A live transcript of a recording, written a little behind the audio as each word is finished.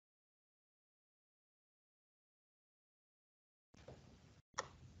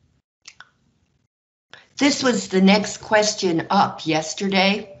This was the next question up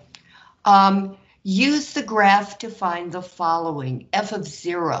yesterday. Use the graph to find the following, f of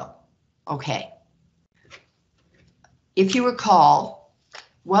 0. Okay. If you recall,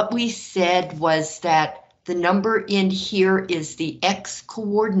 what we said was that the number in here is the x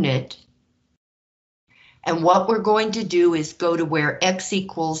coordinate. And what we're going to do is go to where x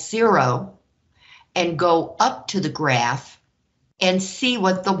equals 0 and go up to the graph and see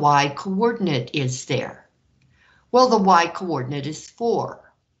what the y coordinate is there. Well, the y coordinate is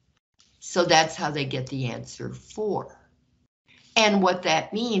 4. So that's how they get the answer 4. And what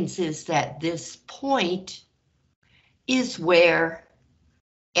that means is that this point is where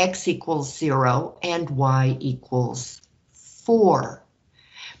x equals 0 and y equals 4.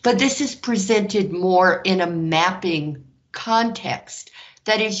 But this is presented more in a mapping context.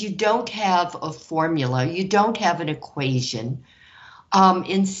 That is, you don't have a formula, you don't have an equation.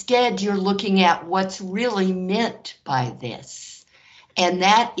 Instead, you're looking at what's really meant by this. And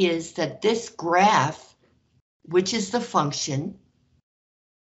that is that this graph, which is the function,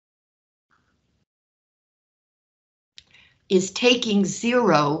 is taking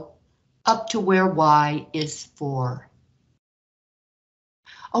 0 up to where y is 4.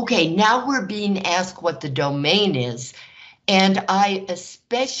 Okay, now we're being asked what the domain is, and I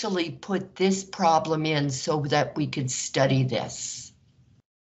especially put this problem in so that we could study this.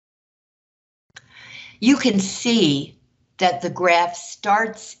 You can see that the graph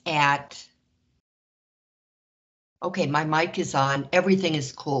starts at, okay, my mic is on, everything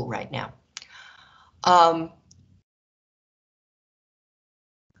is cool right now.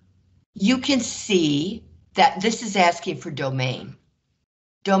 You can see that this is asking for domain.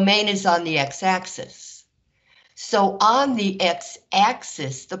 Domain is on the x-axis. So on the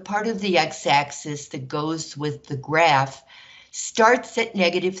x-axis, the part of the x-axis that goes with the graph starts at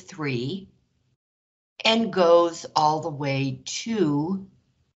 -3 and goes all the way to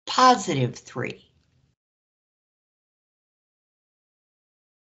 +3.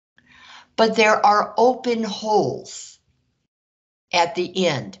 But there are open holes at the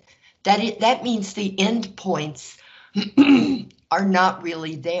end. That means the end points are not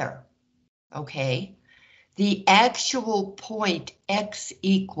really there, okay? The actual point x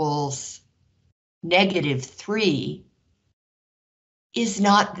equals -3 is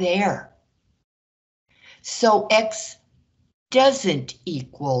not there. So x doesn't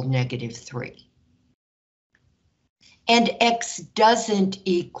equal -3. And x doesn't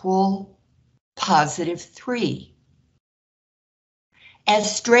equal +3.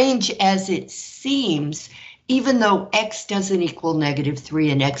 As strange as it seems, even though x doesn't equal -3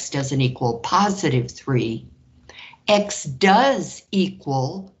 and x doesn't equal +3, x does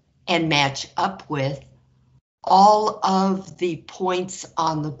equal and match up with all of the points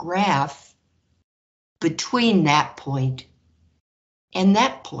on the graph between that point and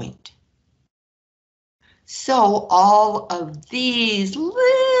that point. So all of these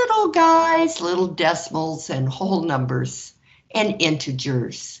little guys, little decimals and whole numbers and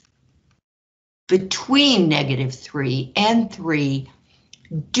integers between -3 and 3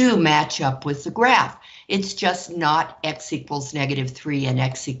 do match up with the graph. It's just not x equals -3 and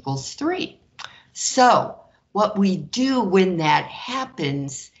x equals 3. So what we do when that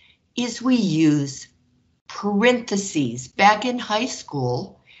happens is we use parentheses. Back in high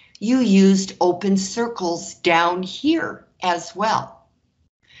school, you used open circles down here as well,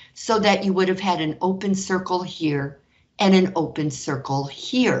 so that you would have had an open circle here and an open circle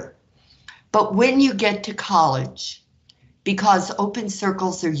here. But when you get to college, because open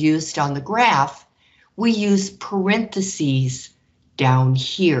circles are used on the graph, we use parentheses down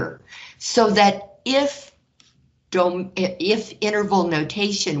here, so that if interval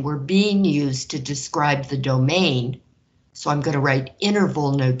notation were being used to describe the domain, so I'm going to write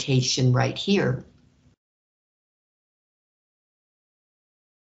interval notation right here.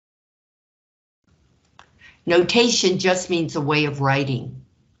 Notation just means a way of writing.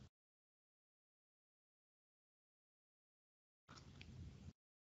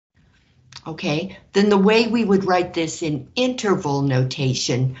 Okay, then the way we would write this in interval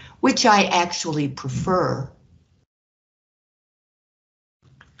notation, which I actually prefer,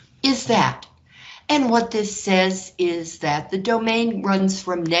 is that. And what this says is that the domain runs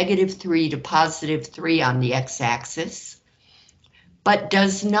from -3 to +3 on the x-axis, but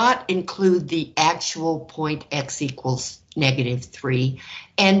does not include the actual point x equals -3,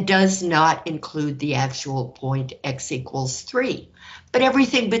 and does not include the actual point x equals 3. But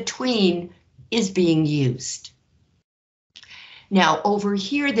everything between is being used. Now over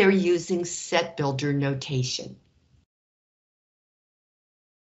here they're using set builder notation.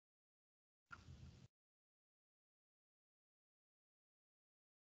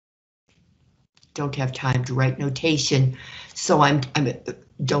 don't have time to write notation, so I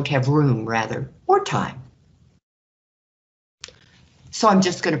don't have room, rather, or time. So I'm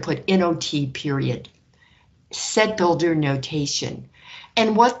just going to put NOT period, set builder notation.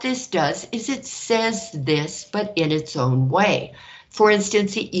 And what this does is it says this, but in its own way. For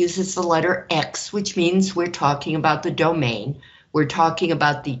instance, it uses the letter X, which means we're talking about the domain. We're talking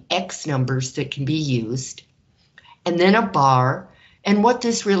about the X numbers that can be used. And then a bar. And what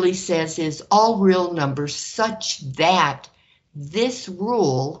this really says is all real numbers such that this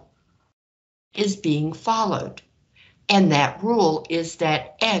rule is being followed. And that rule is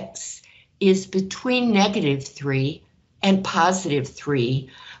that X is between -3 and +3,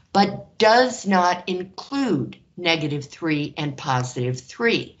 but does not include -3 and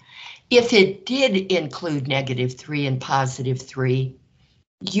 +3. If it did include -3 and +3,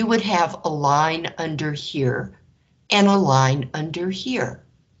 you would have a line under here and a line under here.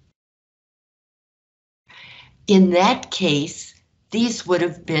 In that case, these would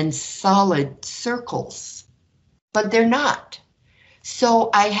have been solid circles, but they're not. So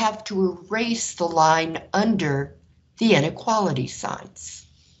I have to erase the line under the inequality signs.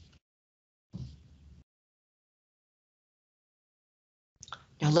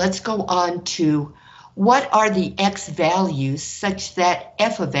 Now let's go on to what are the X values such that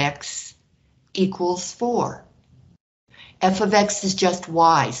f of X equals 4? F of X is just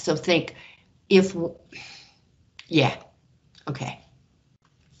Y, so think if, yeah, okay.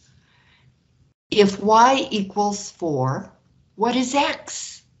 If Y equals 4, what is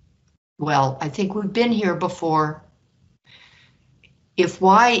X? Well, I think we've been here before. If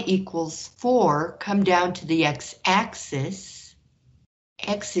Y equals 4, come down to the X-axis,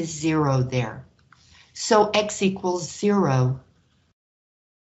 X is 0 there. So X equals 0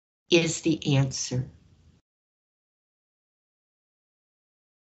 is the answer.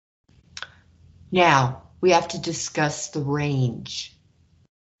 Now, we have to discuss the range.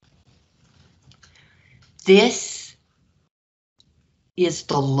 This is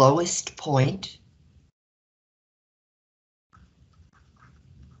the lowest point.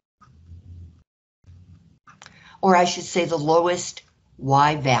 Or I should say the lowest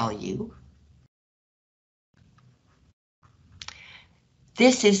Y value.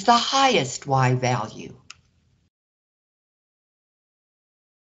 This is the highest Y value.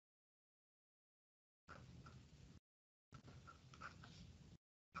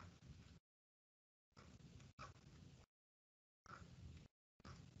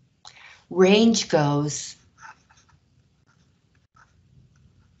 Range goes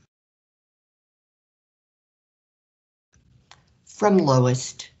from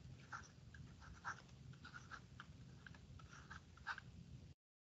lowest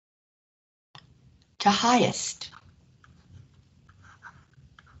to highest.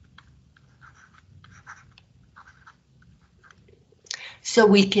 So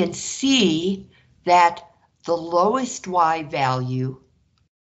we can see that the lowest Y value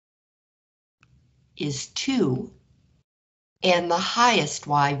is 2, and the highest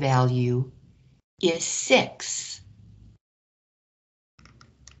Y value is 6.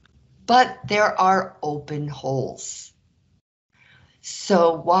 But there are open holes.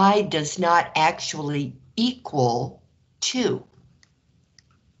 So Y does not actually equal 2.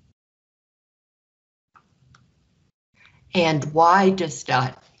 And Y does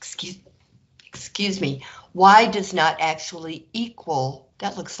not, excuse me, Y does not actually equal,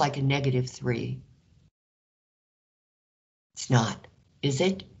 that looks like a -3. It's not, is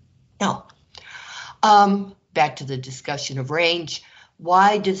it? No. Back to the discussion of range.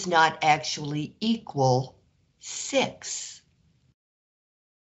 Y does not actually equal 6.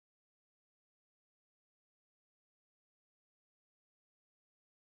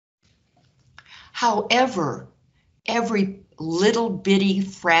 However, every little bitty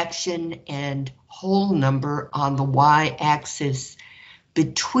fraction and whole number on the Y-axis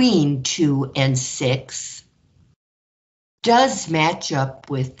between 2 and 6 does match up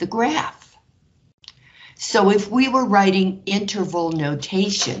with the graph. So if we were writing interval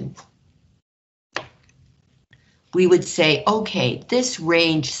notation, we would say, okay, this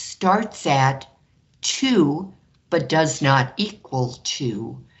range starts at 2, but does not equal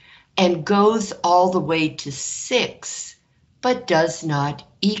 2, and goes all the way to 6, but does not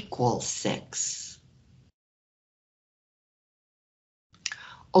equal 6.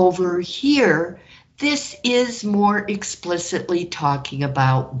 Over here, this is more explicitly talking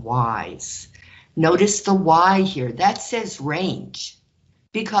about Y's. Notice the Y here, that says range,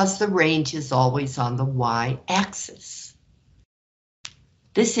 because the range is always on the Y-axis.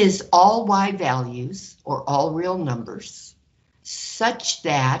 This is all Y values, or all real numbers, such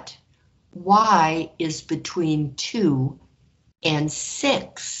that y is between 2 and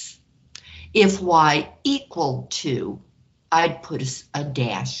 6. If y equaled 2, I'd put a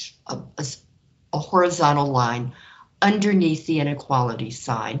dash, a horizontal line underneath the inequality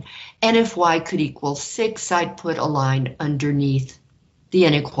sign. And if y could equal 6, I'd put a line underneath the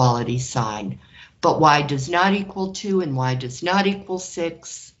inequality sign. But y does not equal 2 and y does not equal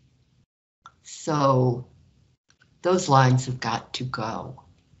 6. So those lines have got to go.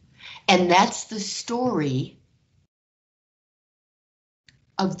 And that's the story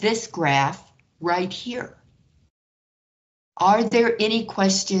of this graph right here. Are there any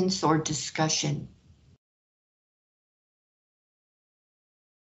questions or discussion?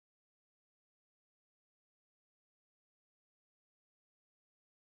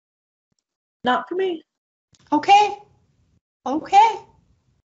 Not for me. Okay. Okay.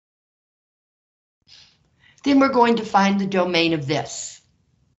 Then we're going to find the domain of this.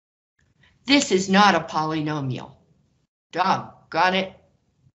 This is not a polynomial. Doggone it.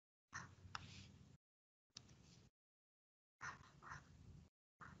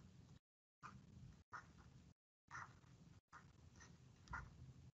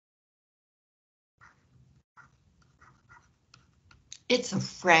 It's a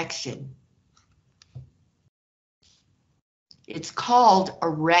fraction. It's called a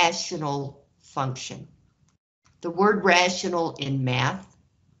rational function. The word rational in math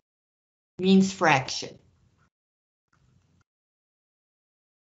means fraction.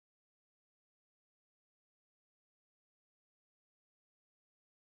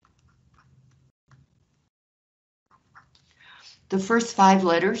 The first 5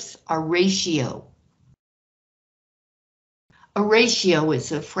 letters are ratio. A ratio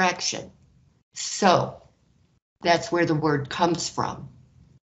is a fraction. So that's where the word comes from.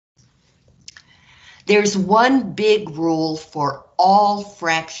 There's one big rule for all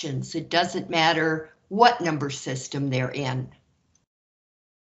fractions. It doesn't matter what number system they're in.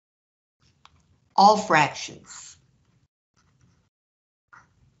 All fractions.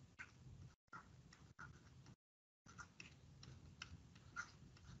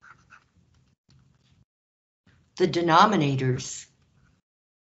 The denominators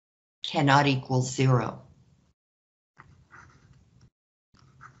cannot equal 0.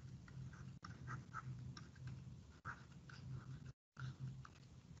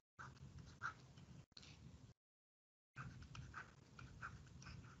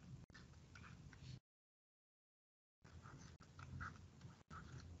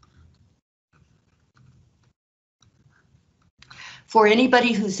 For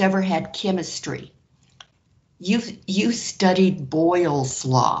anybody who's ever had chemistry, you studied Boyle's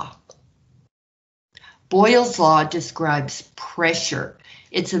law. Boyle's law describes pressure.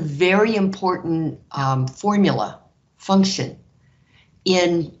 It's a very important formula, function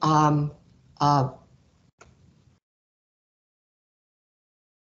in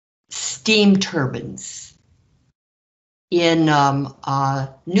steam turbines, in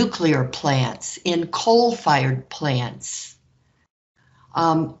nuclear plants, in coal-fired plants.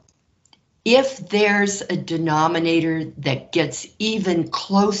 If there's a denominator that gets even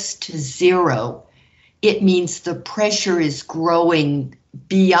close to 0, it means the pressure is growing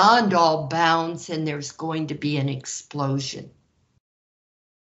beyond all bounds and there's going to be an explosion.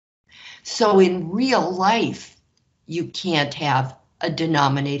 So in real life, you can't have a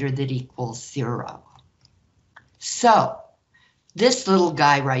denominator that equals 0. So this little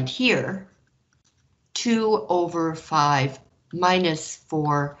guy right here, 2 over 5 minus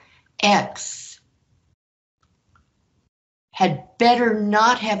 4x, had better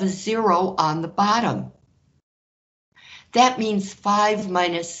not have a 0 on the bottom. That means 5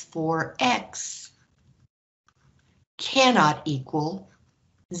 minus 4x cannot equal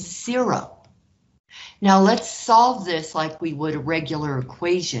 0. Now let's solve this like we would a regular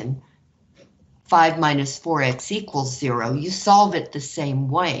equation. 5 minus 4x equals 0. You solve it the same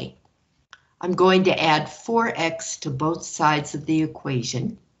way. I'm going to add 4x to both sides of the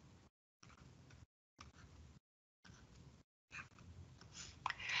equation.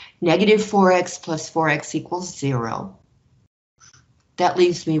 Negative 4x plus 4x equals 0. That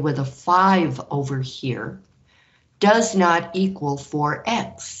leaves me with a 5 over here. Does not equal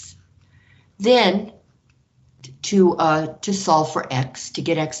 4x. Then, to solve for x, to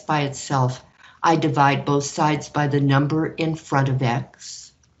get x by itself, I divide both sides by the number in front of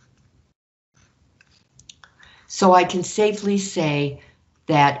x. So I can safely say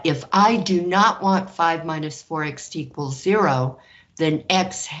that if I do not want 5 minus 4x to equal 0, then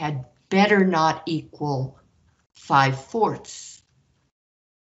x had better not equal 5/4.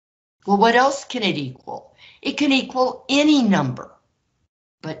 Well, what else can it equal? It can equal any number,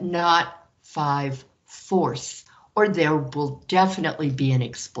 but not 5/4, or there will definitely be an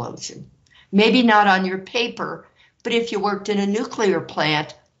explosion. Maybe not on your paper, but if you worked in a nuclear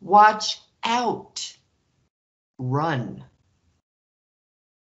plant, watch out. Run.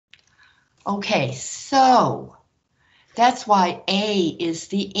 Okay, so that's why A is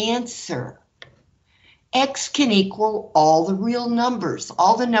the answer. X can equal all the real numbers,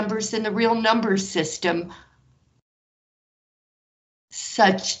 all the numbers in the real number system,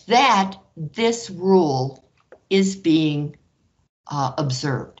 such that this rule is being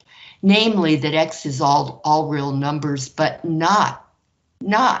observed. Namely, that X is all real numbers, but not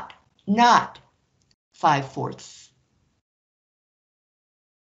 5/4.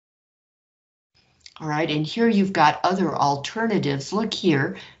 All right, and here you've got other alternatives. Look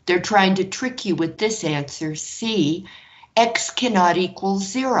here, they're trying to trick you with this answer, C. X cannot equal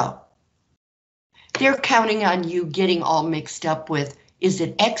 0. They're counting on you getting all mixed up with, is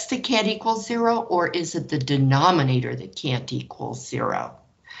it X that can't equal 0, or is it the denominator that can't equal 0?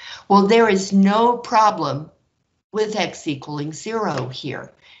 Well, there is no problem with X equaling 0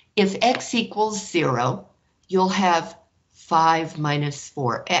 here. If X equals 0, you'll have 5 minus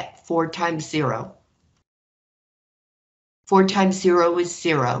 4, 4 times 0. 4 times 0 is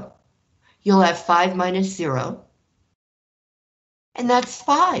 0. You'll have 5 minus 0, and that's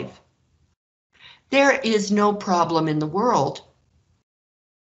 5. There is no problem in the world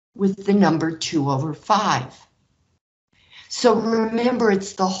with the number 2/5. So remember,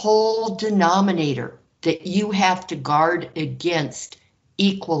 it's the whole denominator that you have to guard against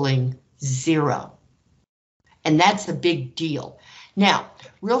equaling 0. And that's a big deal. Now,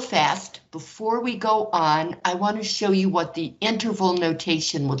 real fast, before we go on, I want to show you what the interval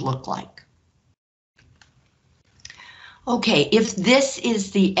notation would look like. Okay, if this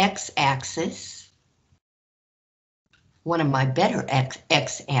is the x-axis, one of my better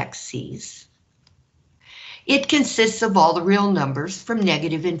x-axes, it consists of all the real numbers from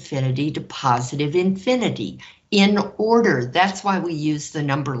 -infinity to +infinity in order. That's why we use the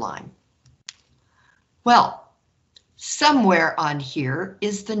number line. Well, somewhere on here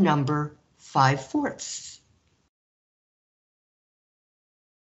is the number 5/4.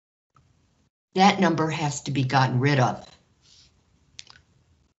 That number has to be gotten rid of.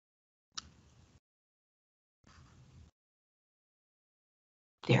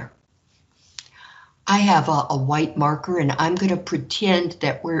 There. I have a white marker, and I'm going to pretend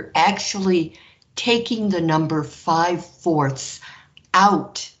that we're actually taking the number 5/4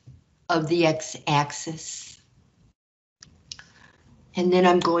 out of the x-axis. And then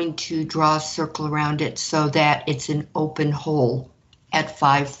I'm going to draw a circle around it so that it's an open hole at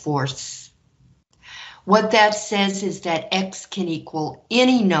 5/4. What that says is that X can equal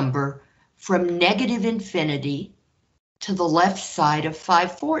any number from -infinity to the left side of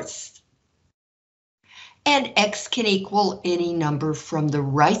 5/4. And X can equal any number from the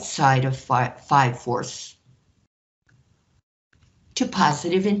right side of 5/4 to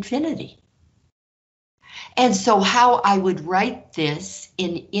 +infinity. And so how I would write this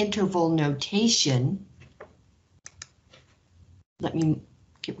in interval notation, let me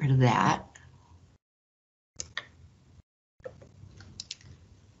get rid of that.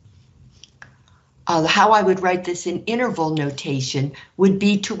 How I would write this in interval notation would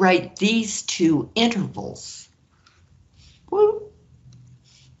be to write these two intervals. Woo.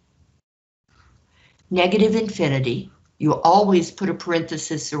 -infinity, you always put a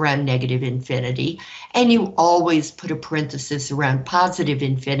parenthesis around -infinity, and you always put a parenthesis around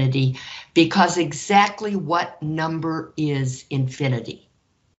 +infinity, because exactly what number is infinity?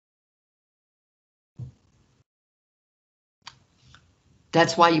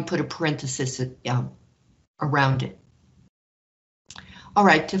 That's why you put a parenthesis around it. All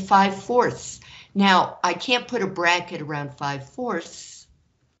right, to 5/4. Now, I can't put a bracket around 5/4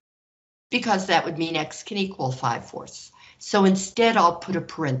 because that would mean X can equal 5/4. So instead, I'll put a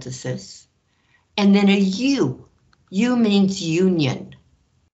parenthesis and then a U. U means union.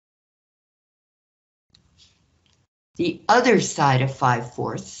 The other side of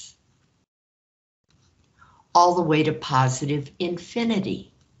 5/4. All the way to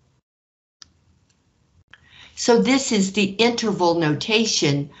 +infinity. So this is the interval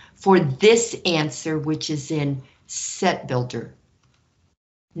notation for this answer, which is in set builder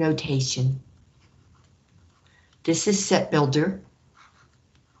notation. This is set builder.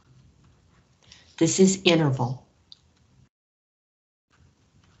 This is interval.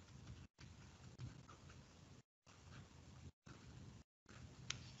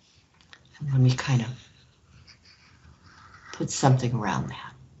 And let me kind of put something around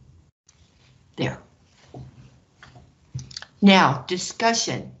that. There. Now,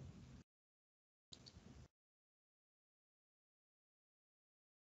 discussion.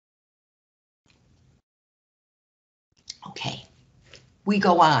 Okay, we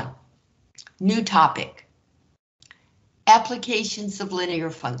go on. New topic. Applications of linear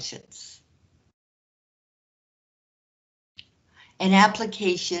functions. An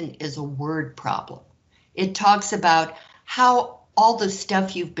application is a word problem. It talks about how all the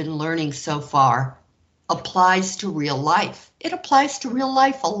stuff you've been learning so far applies to real life. It applies to real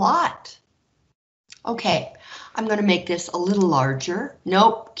life a lot. Okay, I'm going to make this a little larger.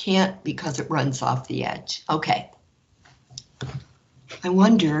 Nope, can't because it runs off the edge. Okay. I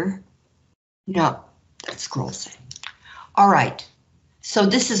wonder, no, that scrolls in. All right, so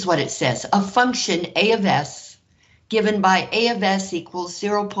this is what it says. A function A of S given by A of S equals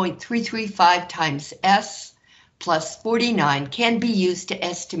 0.335 times S plus 49 can be used to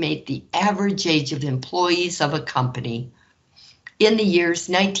estimate the average age of employees of a company in the years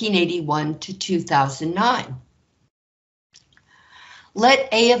 1981 to 2009. Let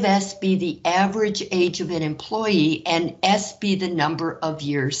A of S be the average age of an employee and S be the number of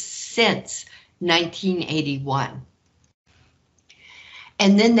years since 1981.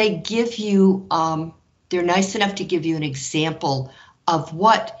 And then they give you, they're nice enough to give you an example of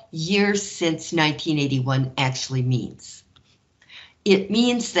what years since 1981 actually means. It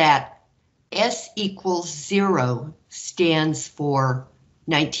means that S equals 0 stands for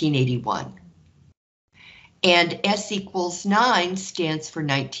 1981. And S equals 9 stands for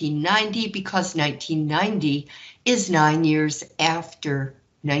 1990 because 1990 is 9 years after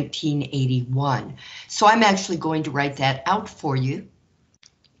 1981. So I'm actually going to write that out for you.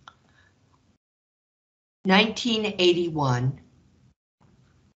 1981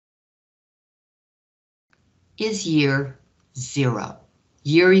 is year 0.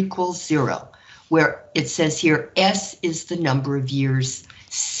 Year equals 0, where it says here S is the number of years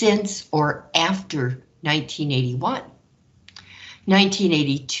since or after 1981.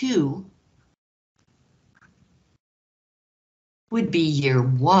 1982 would be year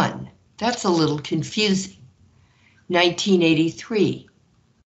 1. That's a little confusing. 1983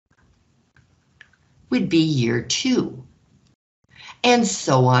 would be year 2, and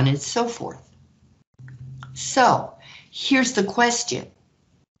so on and so forth. So here's the question.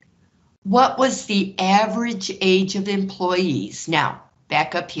 What was the average age of employees? Now,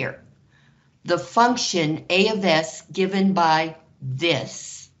 back up here. The function A of S given by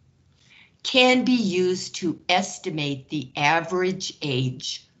this can be used to estimate the average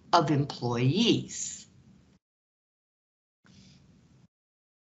age of employees.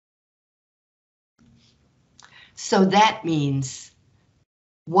 So that means,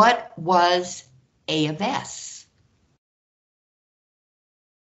 what was A of S?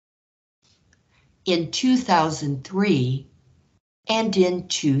 In 2003 and in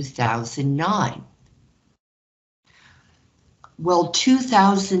 2009. Well,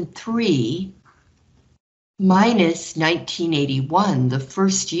 2003 minus 1981, the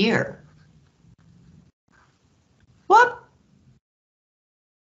first year. What?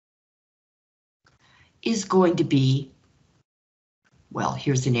 Is going to be, well,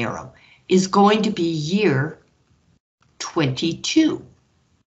 here's an arrow, is going to be year 22.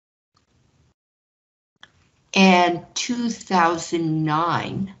 And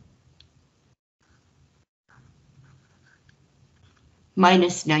 2009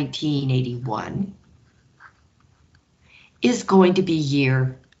 minus 1981 is going to be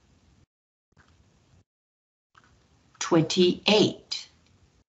year 28.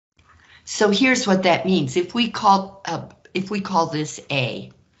 So here's what that means. If we call this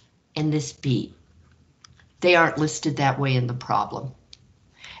A and this B, they aren't listed that way in the problem.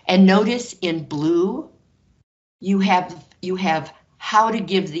 And notice in blue, you have how to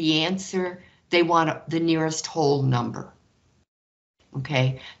give the answer. They want the nearest whole number.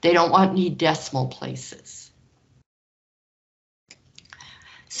 Okay, they don't want any decimal places.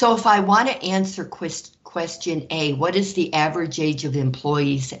 So if I want to answer question A, what is the average age of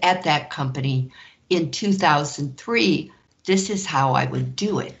employees at that company in 2003? This is how I would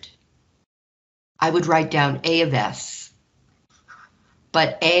do it. I would write down A of S,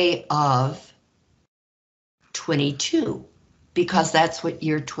 but A of 22, because that's what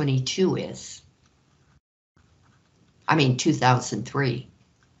year 22 is. I mean 2003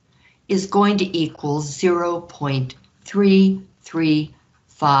 is going to equal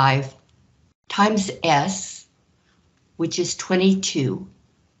 0.335 times S, which is 22,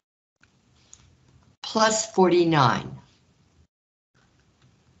 plus 49.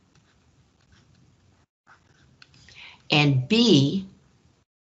 And B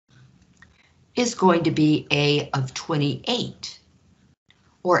is going to be A of 28,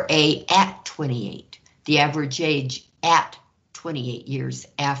 or A at 28, the average age at 28 years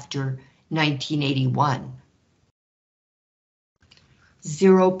after 1981.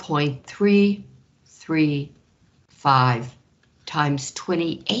 0.335 times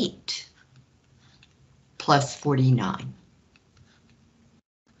 28 plus 49.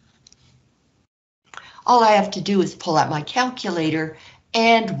 All I have to do is pull out my calculator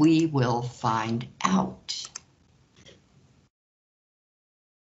and we will find out.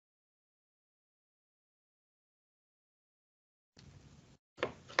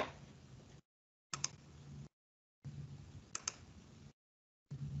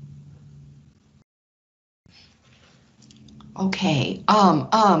 Okay,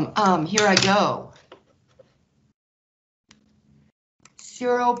 here I go.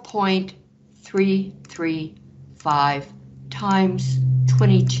 0.335 times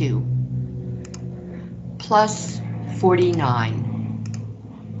 22 plus 49.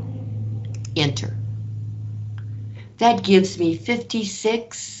 Enter. That gives me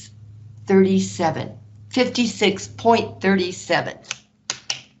 56.37. 56.37.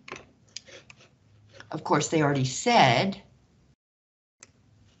 Of course, they already said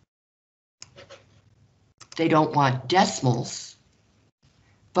they don't want decimals,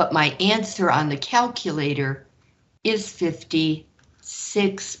 but my answer on the calculator is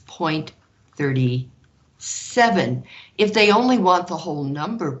 56.37. If they only want the whole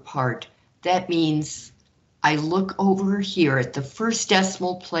number part, that means I look over here at the first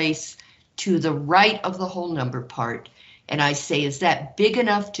decimal place to the right of the whole number part, and I say, is that big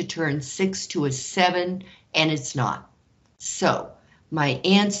enough to turn 6 to a 7? And it's not. So my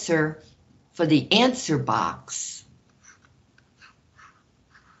answer for the answer box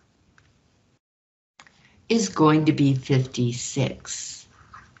is going to be 56.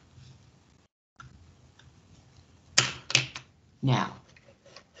 Now,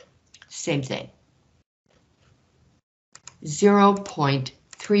 same thing.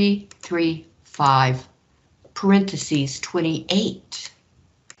 0.335 parentheses 28,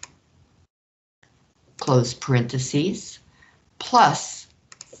 close parentheses, plus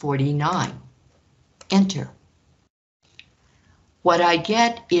 49. Enter. What I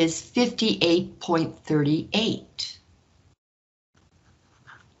get is 58.38.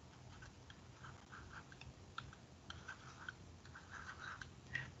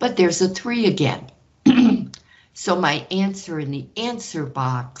 But there's a 3 again. So my answer in the answer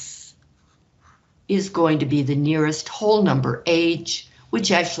box is going to be the nearest whole number age,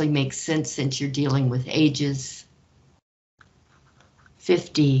 which actually makes sense since you're dealing with ages.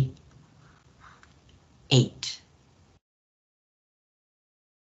 58.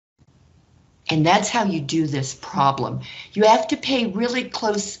 And that's how you do this problem. You have to pay really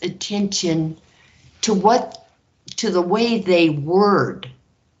close attention to the way they word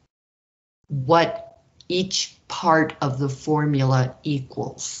what each part of the formula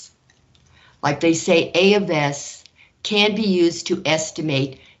equals. Like they say, A of S can be used to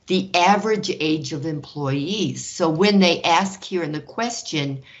estimate the average age of employees. So when they ask here in the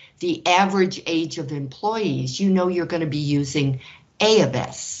question, the average age of employees, you know you're going to be using A of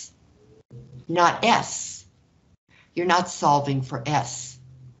S, not S. You're not solving for S.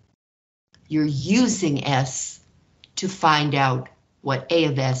 You're using S to find out what A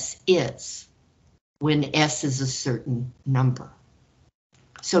of S is when S is a certain number.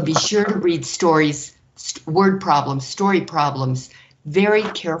 So be sure to read stories, word problems, story problems very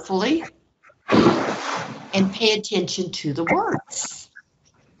carefully and pay attention to the words.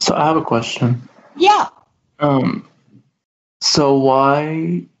 So I have a question. Yeah. So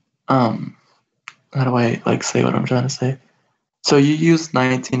why, how do I say what I'm trying to say? So you used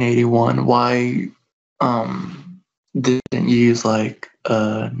 1981. Why, didn't you use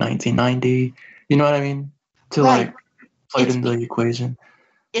 1990? You know what I mean? To Right. plug in the equation.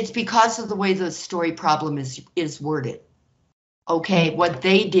 It's because of the way the story problem is worded. Okay, what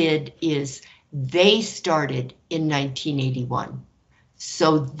they did is they started in 1981.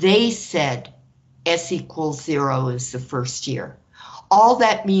 So they said S equals 0 is the first year. All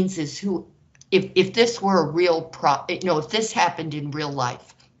that means is if this were a real if this happened in real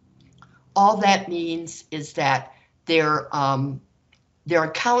life, all that means is that their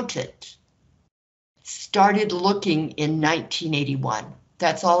accountant started looking in 1981.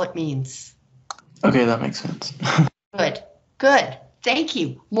 That's all it means. Okay, that makes sense. Good, good. Thank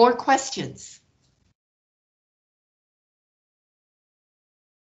you. More questions?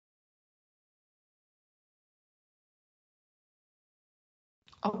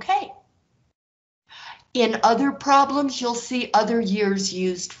 Okay. In other problems, you'll see other years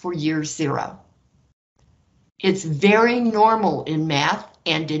used for year 0. It's very normal in math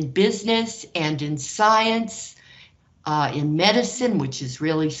and in business and in science, in medicine, which is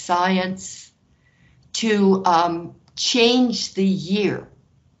really science, to change the year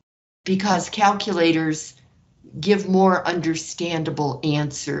because calculators give more understandable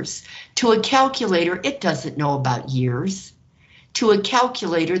answers. To a calculator, it doesn't know about years. To a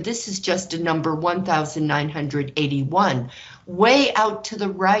calculator, this is just a number 1,981, way out to the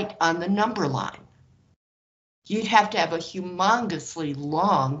right on the number line. You'd have to have a humongously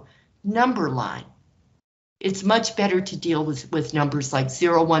long number line. It's much better to deal with numbers like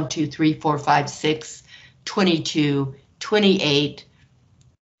 0, 1, 2, 3, 4, 5, 6, 22, 28,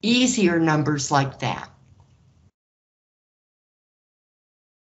 easier numbers like that.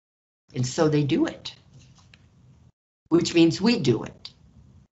 And so they do it, which means we do it.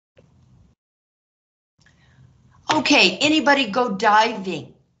 Okay, anybody go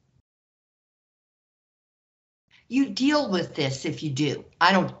diving? You deal with this if you do.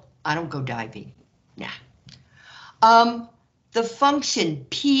 I don't go diving. Nah. The function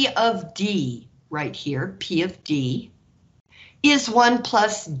P of D right here, P of D, is 1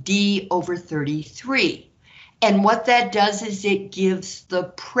 plus D over 33. And what that does is it gives the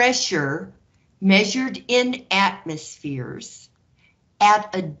pressure measured in atmospheres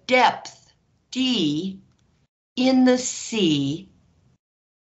at a depth D in the sea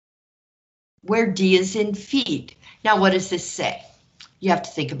where D is in feet. Now, what does this say? You have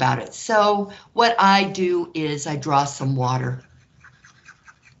to think about it. So what I do is I draw some water.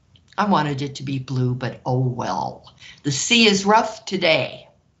 I wanted it to be blue, but oh well. The sea is rough today.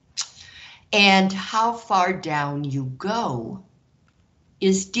 And how far down you go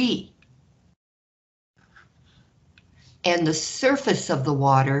is D. And the surface of the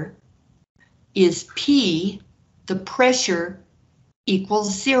water is P, the pressure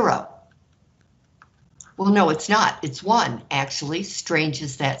equals 0. Well, no, it's not. It's 1, actually, strange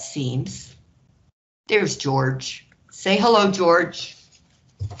as that seems. There's George. Say hello, George.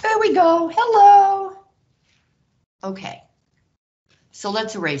 There we go. Hello. Okay. So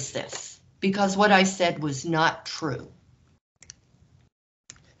let's erase this, because what I said was not true.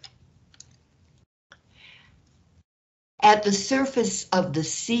 At the surface of the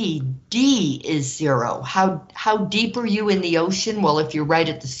sea, D is 0. How deep are you in the ocean? Well, if you're right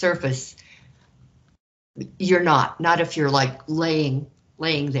at the surface, you're not if you're like laying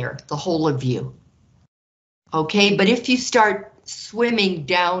there, the whole of you. Okay, but if you start swimming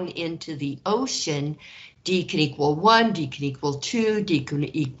down into the ocean, D can equal 1, D can equal 2, D can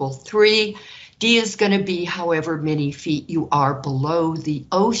equal 3. D is going to be however many feet you are below the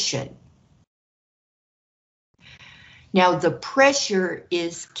ocean. Now the pressure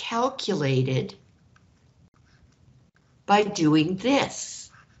is calculated by doing this.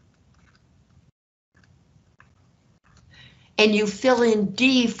 And you fill in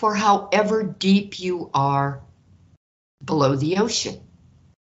D for however deep you are below the ocean.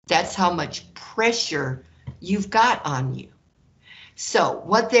 That's how much pressure you've got on you. So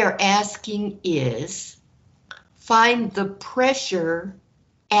what they're asking is, find the pressure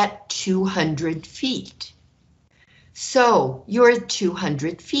at 200 feet. So you're at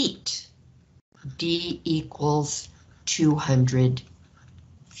 200 feet. D equals 200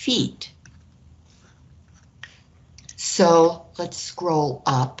 feet. So let's scroll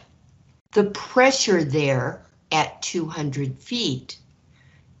up. The pressure there at 200 feet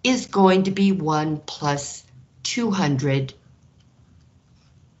is going to be 1 plus 200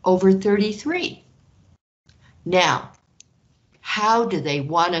 over 33. Now, how do they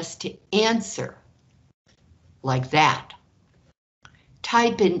want us to answer like that?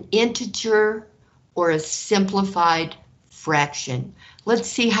 Type an integer or a simplified fraction. Let's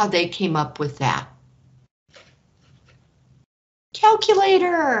see how they came up with that.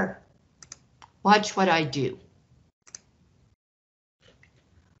 Calculator! Watch what I do.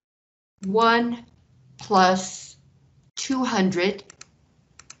 1 plus 200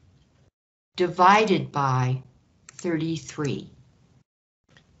 divided by 33.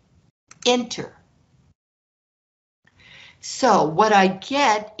 Enter. So what I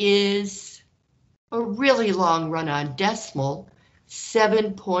get is a really long run-on decimal,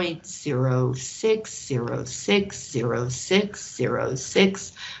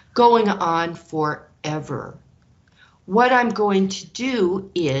 7.06060606, going on forever. What I'm going to do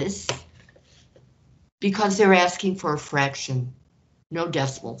is, because they're asking for a fraction, no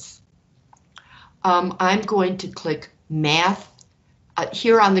decimals, I'm going to click Math.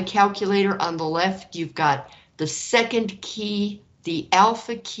 Here on the calculator on the left, you've got the second key, the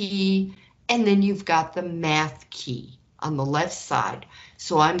alpha key, and then you've got the Math key on the left side.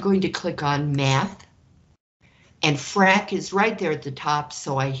 So I'm going to click on Math, and frac is right there at the top,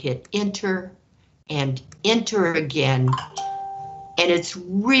 so I hit Enter and Enter again, And it's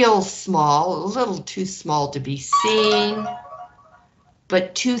real small, a little too small to be seen,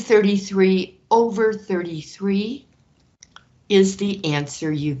 but 233 over 33 is the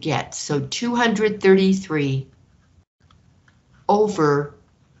answer you get. So 233 over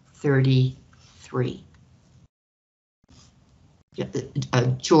 33.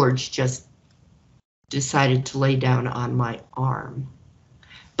 George just decided to lay down on my arm.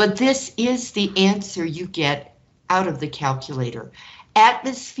 But this is the answer you get out of the calculator.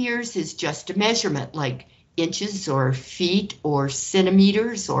 Atmospheres is just a measurement like inches or feet or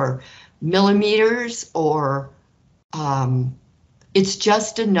centimeters or millimeters or it's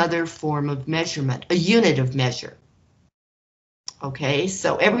just another form of measurement, a unit of measure. Okay,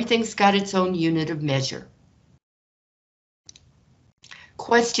 so everything's got its own unit of measure.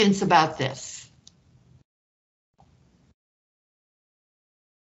 Questions about this?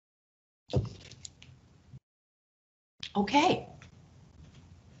 Okay.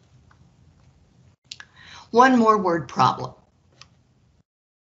 One more word problem.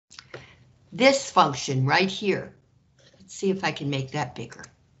 This function right here. Let's see if I can make that bigger.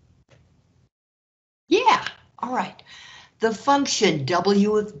 Yeah, all right. The function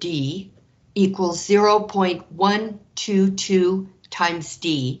W of D equals 0.122 times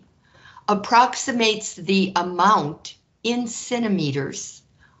D approximates the amount in centimeters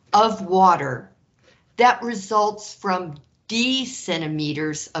of water that results from D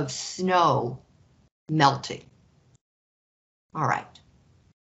centimeters of snow melting. All right,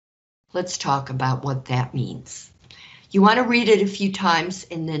 let's talk about what that means. You want to read it a few times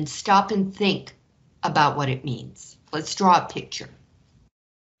and then stop and think about what it means. Let's draw a picture.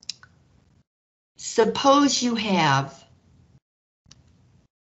 Suppose you have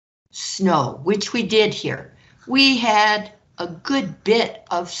snow, which we did here. We had a good bit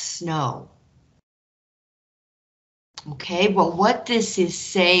of snow. Okay, well, what this is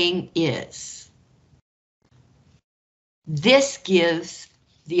saying is this gives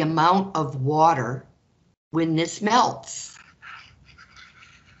the amount of water when this melts.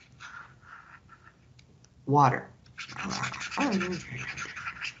 Water.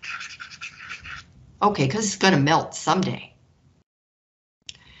 Okay, because it's going to melt someday.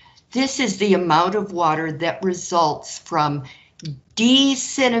 This is the amount of water that results from D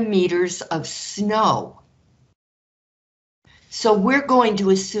centimeters of snow. So we're going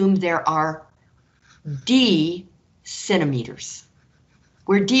to assume there are D centimeters,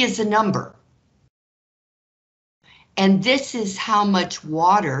 where D is a number. And this is how much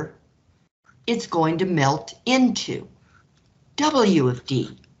water it's going to melt into, W of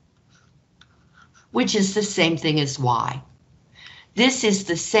D, which is the same thing as Y. This is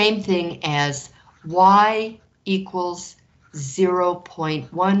the same thing as Y equals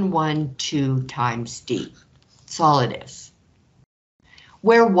 0.112 times D. That's all it is.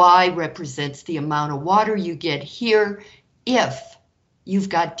 Where Y represents the amount of water you get here if you've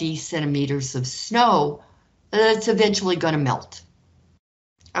got D centimeters of snow, it's eventually going to melt.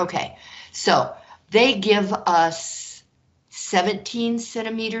 Okay, so they give us 17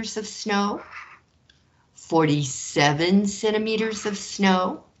 centimeters of snow, 47 centimeters of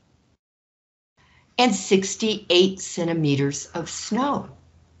snow, and 68 centimeters of snow.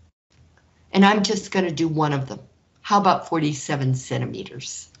 And I'm just going to do one of them. How about 47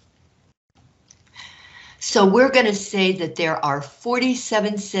 centimeters? So we're going to say that there are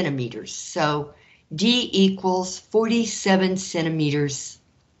 47 centimeters. So D equals 47 centimeters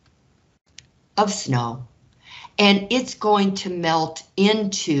of snow. And it's going to melt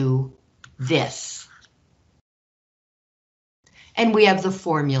into this. And we have the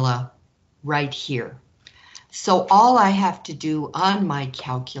formula right here. So all I have to do on my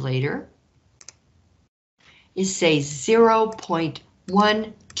calculator is say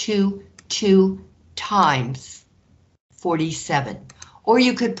 0.122 times 47. Or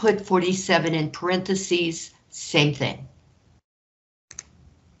you could put 47 in parentheses, same thing.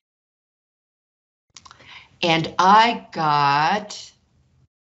 And I got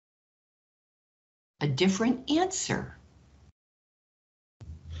a different answer.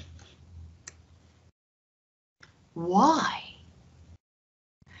 Why?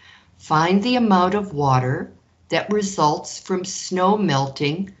 Find the amount of water that results from snow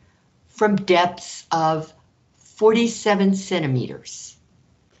melting from depths of 47 centimeters.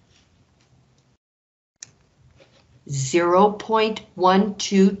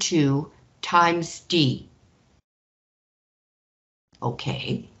 0.122 times D.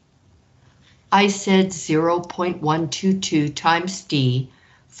 Okay. I said 0.122 times D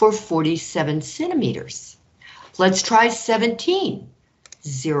for 47 centimeters. Let's try 17.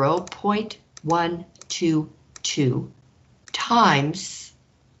 0.122 times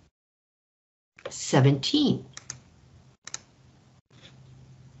 17.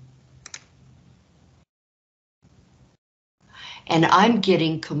 And I'm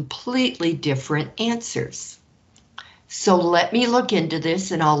getting completely different answers. So let me look into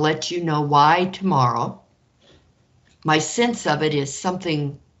this and I'll let you know why tomorrow. My sense of it is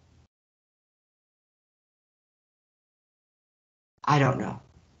something, I don't know.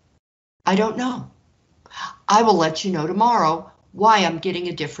 I don't know. I will let you know tomorrow why I'm getting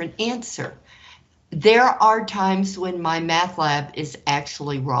a different answer. There are times when my math lab is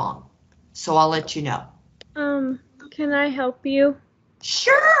actually wrong, so I'll let you know. Can I help you?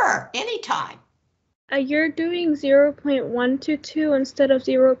 Sure, anytime. You're doing 0.122 instead of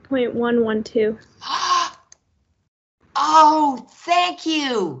 0.112. Oh, thank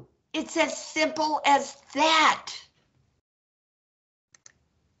you. It's as simple as that.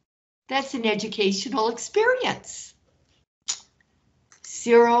 That's an educational experience.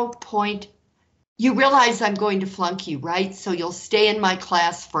 0. You realize I'm going to flunk you, right? So you'll stay in my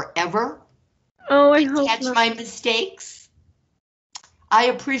class forever? Oh, I hope Catch not. my mistakes? I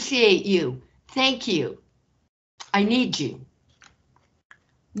appreciate you. Thank you. I need you.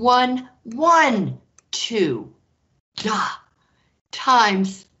 1, 1, 2,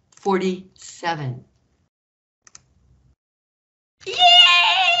 times 47. Yay!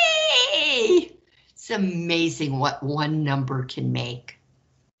 It's amazing what one number can make.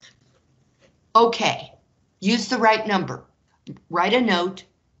 Okay, use the right number. Write a note,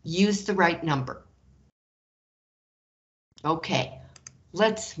 use the right number. Okay,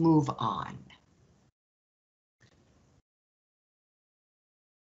 let's move on.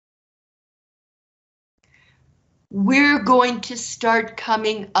 We're going to start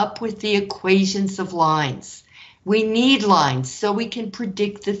coming up with the equations of lines. We need lines so we can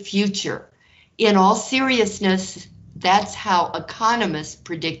predict the future. In all seriousness, that's how economists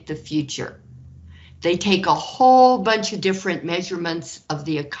predict the future. They take a whole bunch of different measurements of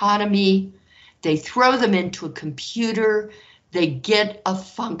the economy, they throw them into a computer, they get a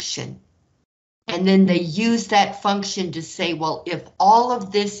function, and then they use that function to say, well, if all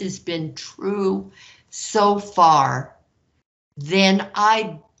of this has been true so far, then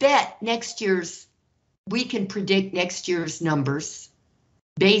I bet we can predict next year's numbers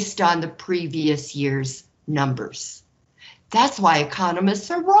based on the previous year's numbers. That's why economists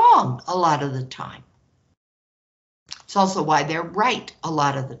are wrong a lot of the time. It's also why they're right a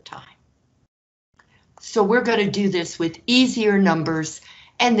lot of the time. So we're going to do this with easier numbers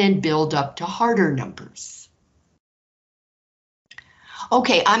and then build up to harder numbers.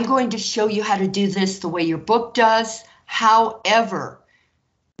 Okay, I'm going to show you how to do this the way your book does. However,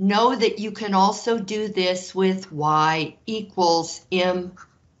 know that you can also do this with y equals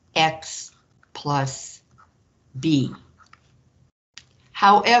mx plus b.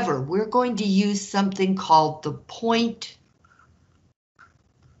 However, we're going to use something called the point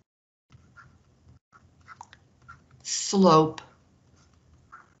slope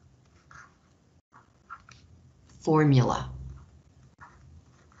formula.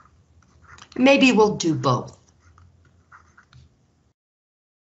 Maybe we'll do both.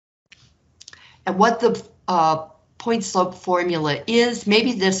 And what the point slope formula is,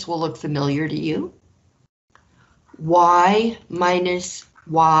 maybe this will look familiar to you. Y minus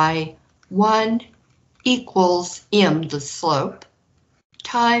y1 equals m, the slope,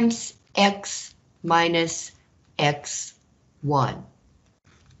 times x minus x1,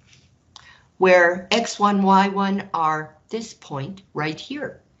 where x1, y1 are this point right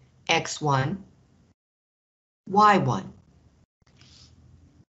here, x1, y1.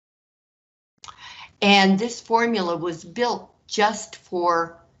 And this formula was built just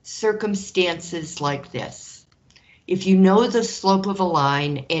for circumstances like this. If you know the slope of a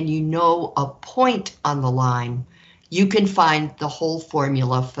line and you know a point on the line, you can find the whole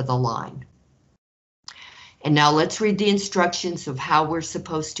formula for the line. And now let's read the instructions of how we're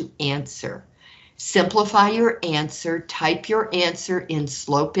supposed to answer. Simplify your answer, type your answer in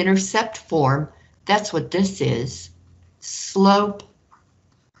slope-intercept form. That's what this is. Slope-intercept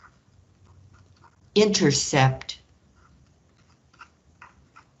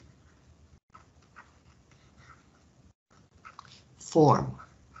form.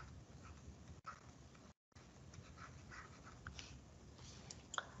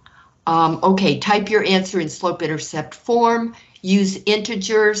 Okay, type your answer in slope-intercept form. Use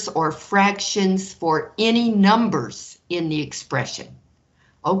integers or fractions for any numbers in the expression.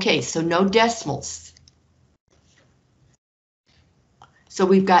 Okay, so no decimals. So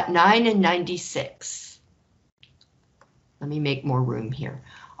we've got 9 and 96. Let me make more room here.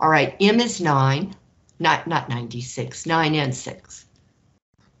 All right, m is 9, not 96, 9 and 6.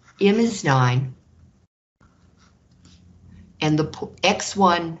 M is 9, and the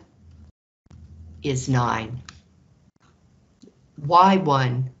x1 is 9.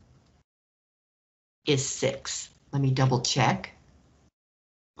 Y1 is 6. Let me double check.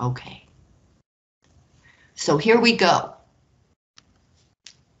 Okay. So here we go.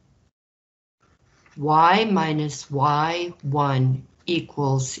 Y minus Y1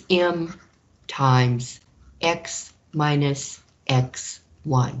 equals M times X minus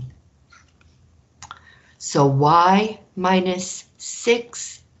X1. So Y minus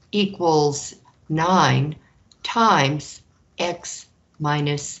 6 equals 9 times X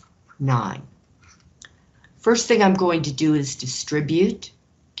minus 9. First thing I'm going to do is distribute,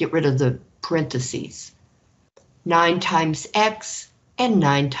 get rid of the parentheses. 9 times X and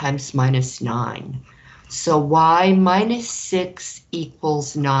 9 times minus 9. So Y minus 6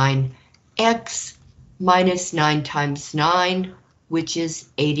 equals 9. X minus 9 times 9, which is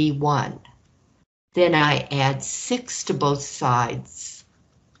 81. Then I add 6 to both sides.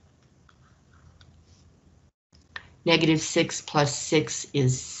 Negative 6 plus 6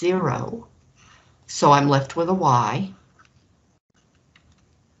 is 0. So I'm left with a Y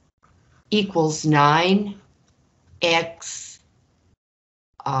equals 9X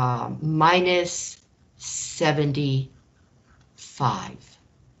minus 75.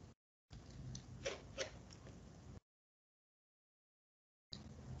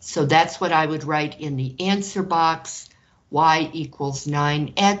 So that's what I would write in the answer box. Y equals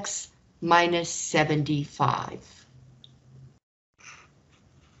 9X minus 75.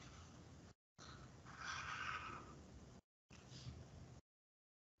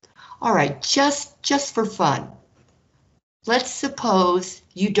 All right, just for fun. Let's suppose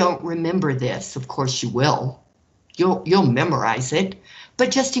you don't remember this. Of course you will. You'll memorize it,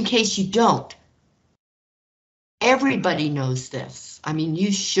 but just in case you don't, everybody knows this. I mean,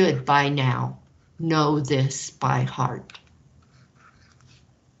 you should by now know this by heart.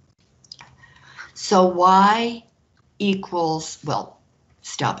 So Y equals, well,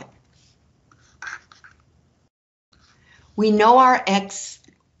 stop it. We know our X,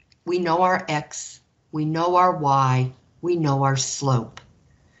 we know our X, we know our Y, we know our slope.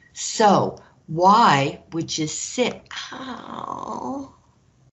 So Y, which is 6,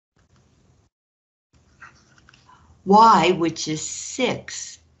 Y, which is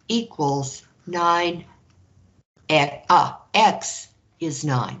 6, equals 9, X is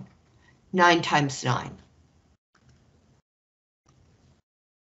 9. 9 times 9.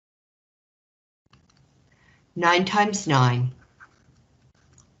 Nine times 9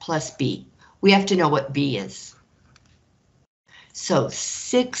 plus B. We have to know what B is. So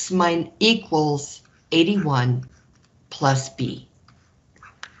 6 equals 81 plus B.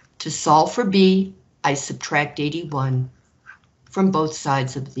 To solve for B, I subtract 81 from both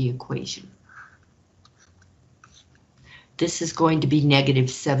sides of the equation. This is going to be negative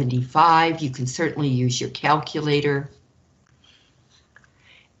 75. You can certainly use your calculator.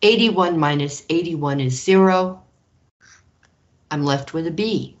 81 minus 81 is 0. I'm left with a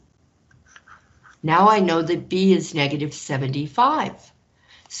B. Now I know that B is negative 75.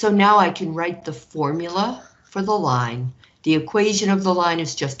 So now I can write the formula for the line. The equation of the line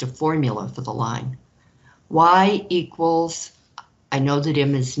is just a formula for the line. Y equals, I know that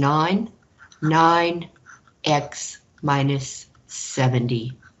M is 9, 9X minus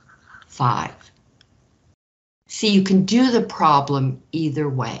 75. See, you can do the problem either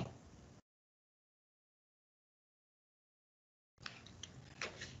way.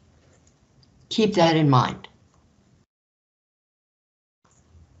 Keep that in mind.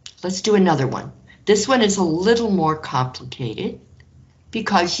 Let's do another one. This one is a little more complicated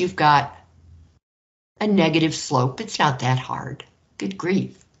because you've got a negative slope. It's not that hard. Good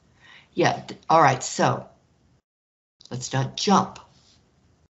grief. Yeah, all right, so let's not jump.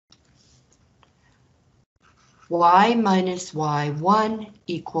 Y minus Y1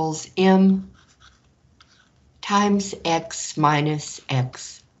 equals M times X minus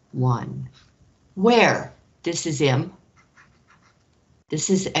X1. Where? This is M. This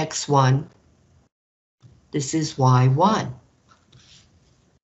is X1. This is Y1.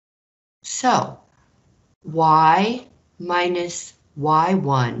 So, Y minus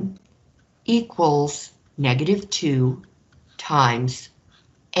Y1 equals negative 2 times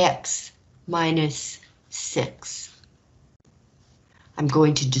X minus 6. I'm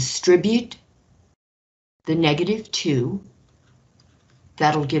going to distribute the negative 2.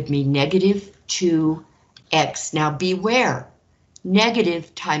 That'll give me negative 2x. Now beware,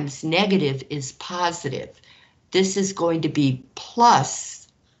 negative times negative is positive. This is going to be plus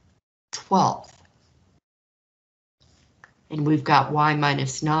 12. And we've got y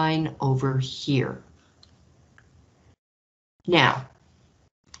minus 9 over here. Now,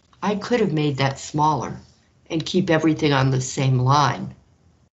 I could have made that smaller and keep everything on the same line.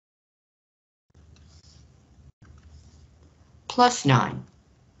 Plus 9.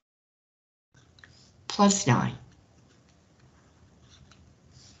 Plus 9.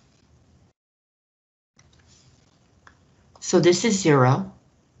 So this is 0.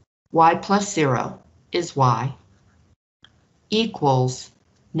 Y plus 0 is y equals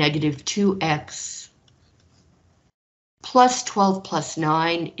negative 2x plus 12 plus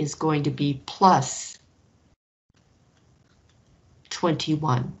 9 is going to be plus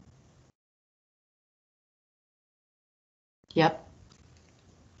 21. Yep.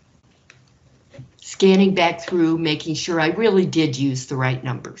 Scanning back through, making sure I really did use the right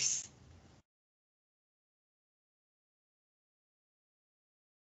numbers.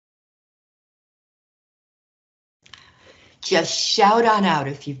 Just shout on out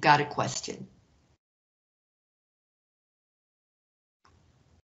if you've got a question.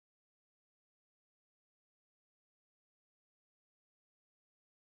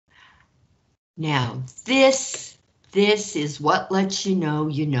 Now, this is what lets you know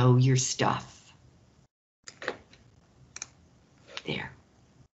your stuff. There.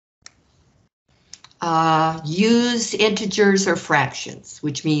 Use integers or fractions,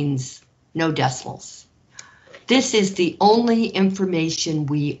 which means no decimals. This is the only information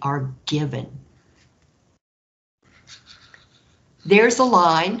we are given. There's a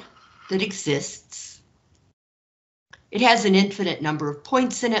line that exists. It has an infinite number of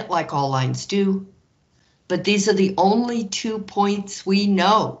points in it, like all lines do, but these are the only 2 points we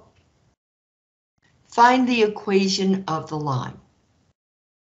know. Find the equation of the line.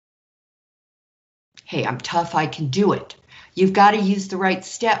 Hey, I'm tough, I can do it. You've got to use the right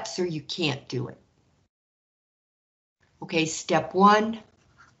steps or you can't do it. Okay, step 1.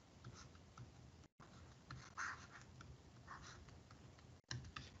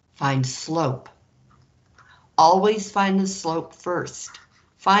 Find slope. Always find the slope first.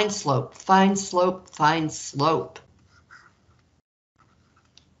 Find slope, find slope, find slope.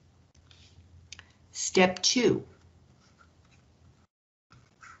 Step 2.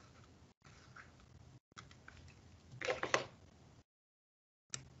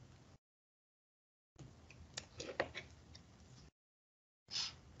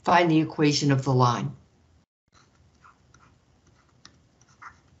 Find the equation of the line.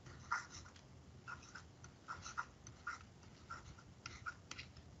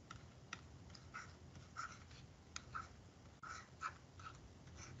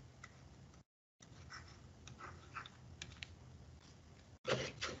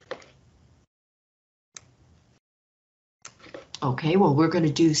 Okay, well, we're going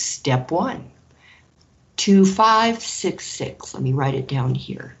to do step 1. 2, 5, 6, 6. Let me write it down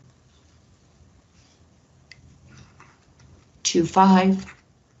here. 2, 5,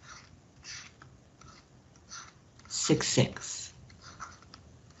 6, 6.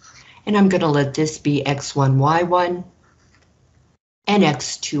 And I'm going to let this be x1, y1, and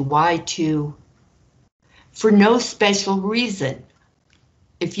x2, y2, for no special reason.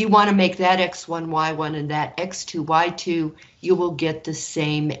 If you want to make that x1, y1, and that x2, y2, you will get the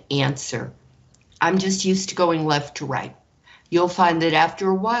same answer. I'm just used to going left to right. You'll find that after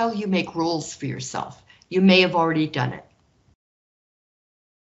a while you make rules for yourself. You may have already done it.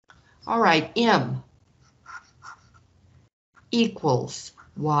 All right, M equals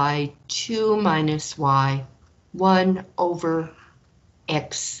y2 minus y1 over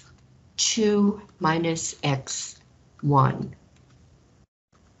x2 minus x1.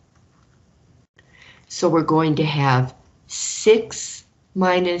 So we're going to have 6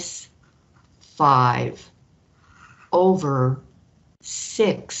 minus 5 over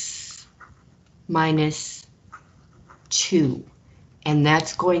 6 minus 2. And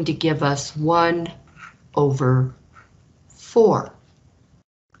that's going to give us 1 over 4.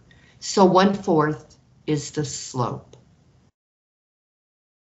 So 1/4 is the slope.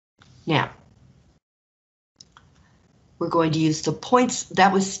 Now, we're going to use the points.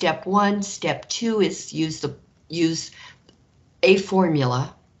 That was step 1. Step 2 is use a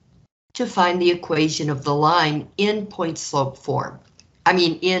formula to find the equation of the line in point slope form. I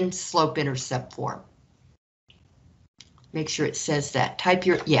mean, in slope intercept form. Make sure it says that. Type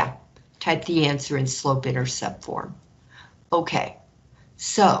the answer in slope intercept form. Okay,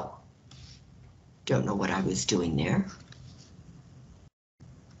 so, don't know what I was doing there.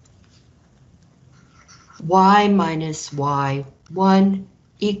 Y minus y1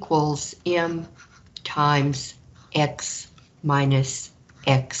 equals m times x minus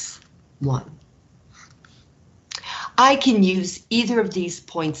x1. I can use either of these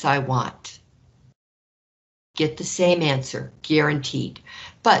points I want. Get the same answer, guaranteed.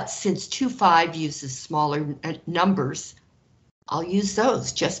 But since 2, 5 uses smaller numbers, I'll use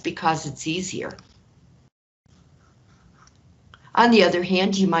those just because it's easier. On the other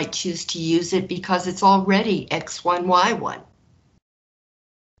hand, you might choose to use it because it's already x1, y1.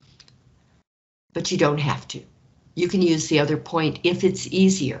 But you don't have to. You can use the other point if it's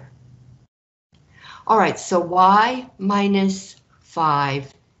easier. All right, so y minus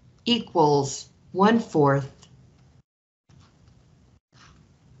 5 equals 1/4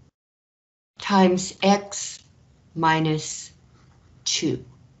 times x minus 2.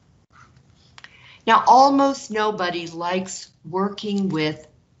 Now, almost nobody likes working with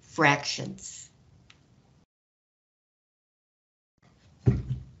fractions.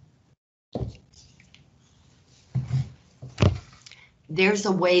 There's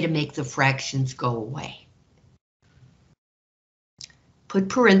a way to make the fractions go away. Put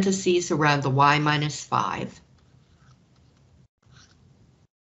parentheses around the y minus 5.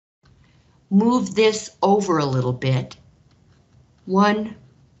 Move this over a little bit.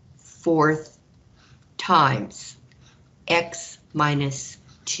 1/4 times x minus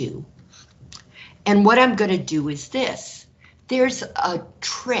 2. And what I'm going to do is this. There's a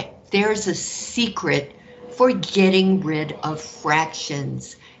trick, there's a secret for getting rid of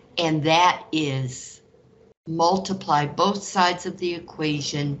fractions, and that is multiply both sides of the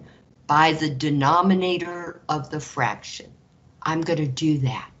equation by the denominator of the fraction. I'm going to do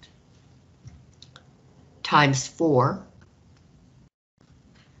that. Times 4,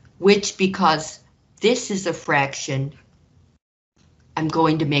 which, because this is a fraction, I'm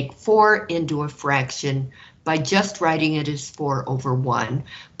going to make 4 into a fraction by just writing it as 4/1.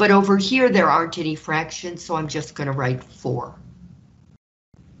 But over here there aren't any fractions, so I'm just going to write 4.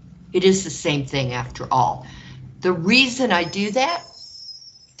 It is the same thing after all. The reason I do that,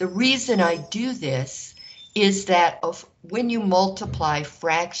 the reason I do this is that when you multiply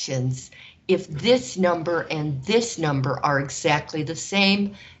fractions, if this number and this number are exactly the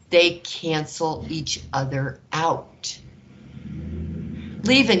same, they cancel each other out,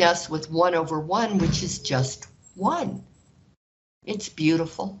 leaving us with 1/1, which is just 1. It's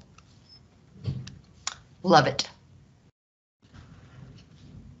beautiful. Love it.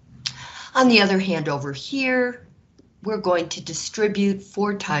 On the other hand, over here, we're going to distribute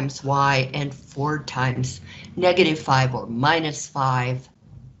 4 times y and 4 times -5 or minus 5.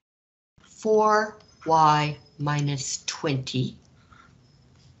 4y minus 20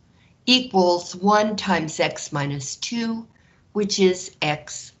 equals 1 times x minus 2, which is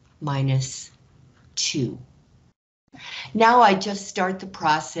x minus 2. Now I just start the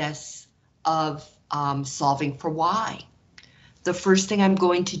process of solving for y. The first thing I'm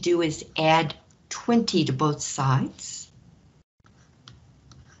going to do is add 20 to both sides.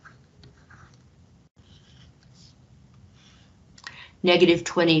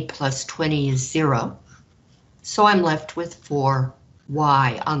 -20 plus 20 is 0. So I'm left with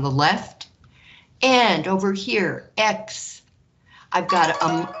 4y on the left. And over here, x, I've got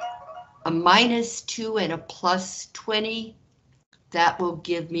a minus 2 and a plus 20. That will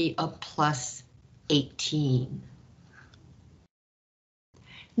give me a plus 18.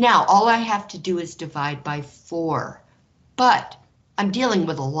 Now, all I have to do is divide by 4, but I'm dealing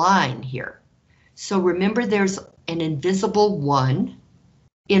with a line here. So remember, there's an invisible 1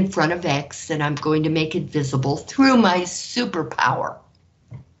 in front of x, and I'm going to make it visible through my superpower.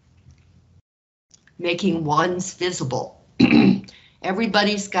 Making 1s visible.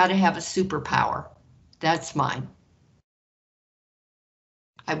 Everybody's got to have a superpower. That's mine.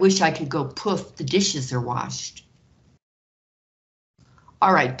 I wish I could go poof, the dishes are washed.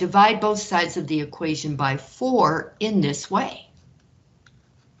 All right, divide both sides of the equation by 4 in this way.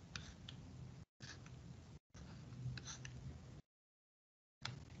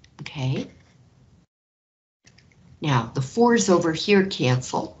 Okay. Now, the 4's over here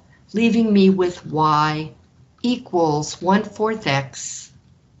cancel, leaving me with y equals 1/4 x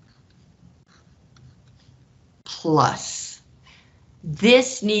plus.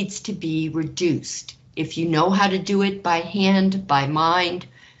 This needs to be reduced. If you know how to do it by hand, by mind,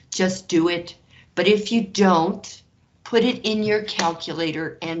 just do it. But if you don't, put it in your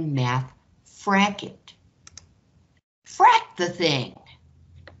calculator and math frac it. Frac the thing.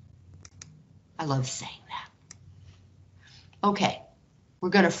 I love saying that. Okay,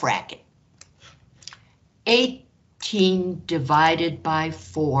 we're going to frac it. 18 divided by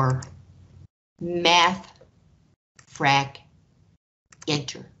 4, math frac,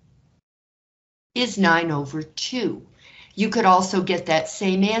 enter, is 9/2. You could also get that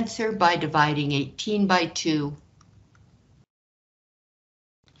same answer by dividing 18 by 2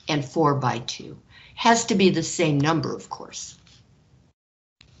 and 4 by 2. Has to be the same number, of course.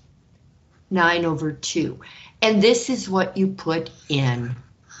 9/2. And this is what you put in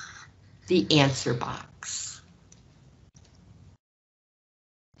the answer box.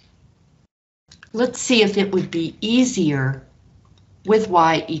 Let's see if it would be easier with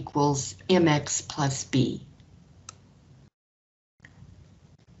y equals mx plus b.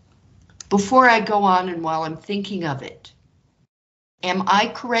 Before I go on and while I'm thinking of it, am I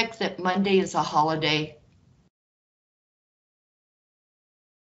correct that Monday is a holiday?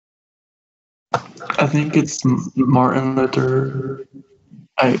 I think it's Martin Luther.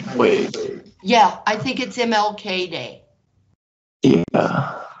 Wait. Yeah, I think it's MLK Day.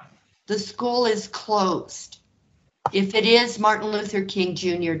 Yeah. The school is closed. If it is Martin Luther King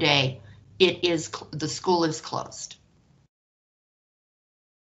Jr. Day, the school is closed.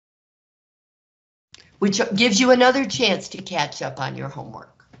 Which gives you another chance to catch up on your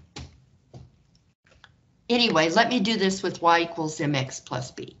homework. Anyway, let me do this with y equals mx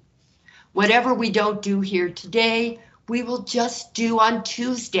plus b. Whatever we don't do here today, we will just do on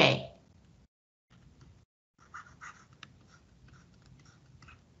Tuesday.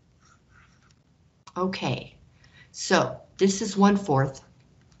 Okay, so this is 1/4.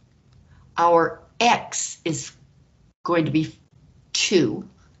 Our x is going to be 2.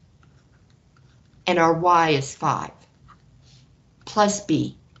 And our y is 5. Plus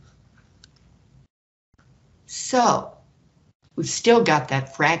b. So, we've still got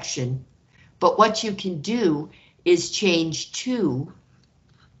that fraction. But what you can do is change 2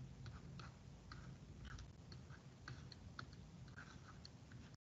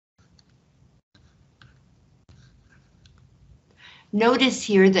 Notice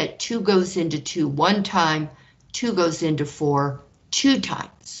here that 2 goes into 2 one time, 2 goes into 4 2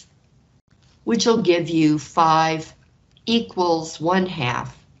 times, which will give you 5 equals 1/2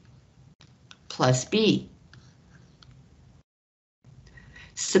 plus b.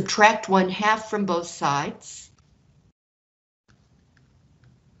 Subtract 1/2 from both sides.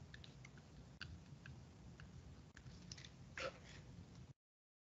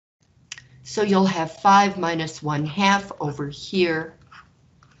 So you'll have 5 minus 1/2 over here.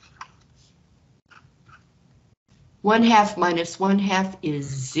 1/2 minus 1/2 is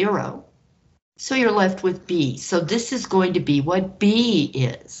 0. So you're left with b. So this is going to be what b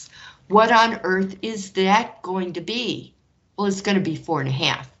is. What on earth is that going to be? Well, it's going to be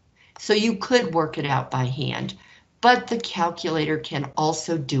 4.5. So you could work it out by hand, but the calculator can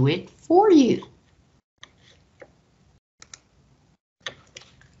also do it for you.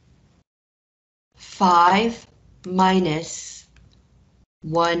 Five minus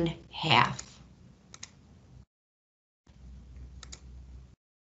 1/2.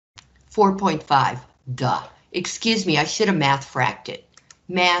 4.5, duh. Excuse me, I should have math fracked it.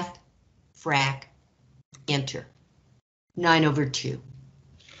 Math, frac, enter. 9/2.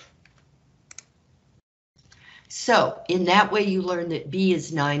 So, in that way you learn that b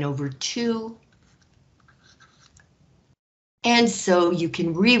is 9/2. And so you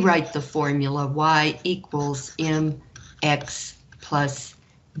can rewrite the formula y equals mx plus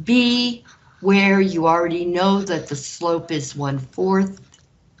b, where you already know that the slope is 1/4.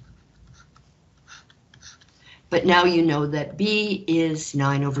 But now you know that b is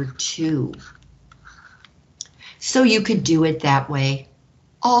 9/2. So you could do it that way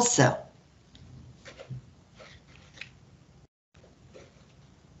also.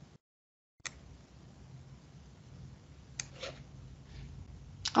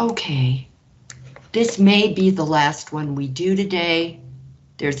 Okay, this may be the last one we do today.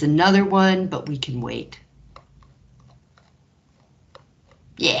 There's another one, but we can wait.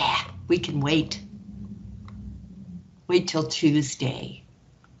 Yeah, we can wait. Wait till Tuesday.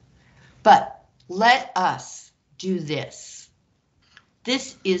 But let us do this.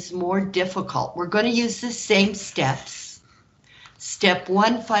 This is more difficult. We're going to use the same steps. Step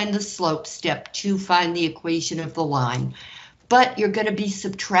 1, find the slope. Step 2, find the equation of the line. But you're going to be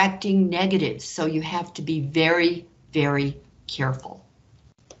subtracting negatives, so you have to be very, very careful.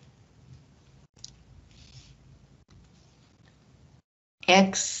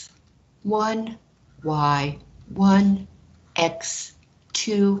 X1, Y1,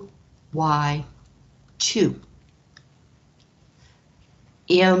 X2, Y2.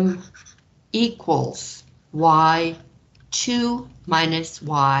 M equals Y2 minus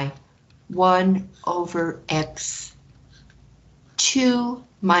Y1 over X2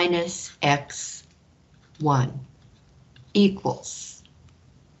 minus x1 equals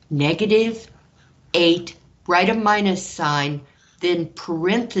 -8, write a minus sign, then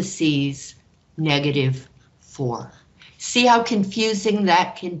parentheses -4. See how confusing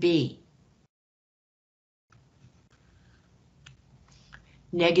that can be.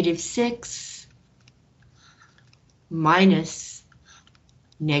 -6 minus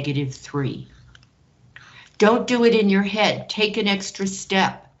 -3. Don't do it in your head. Take an extra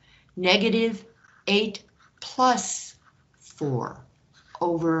step. -8 plus 4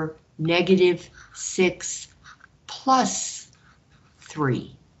 over -6 plus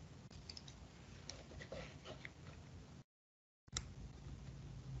 3.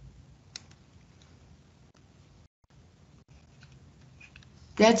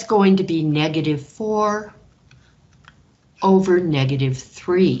 That's going to be -4 over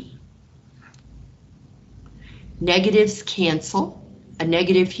 -3. Negatives cancel. A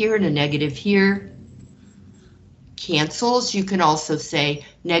negative here and a negative here cancels. You can also say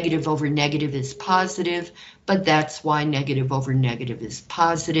negative over negative is positive, but that's why negative over negative is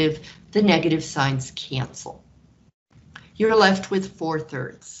positive. The negative signs cancel. You're left with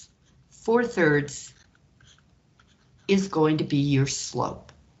 4/3. 4/3 is going to be your slope.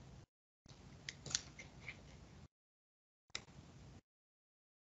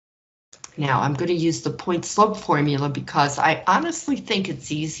 Now I'm going to use the point slope formula because I honestly think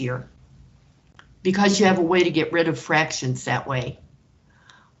it's easier, because you have a way to get rid of fractions that way.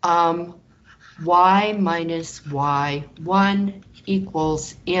 Y minus y1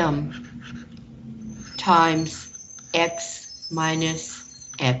 equals m times x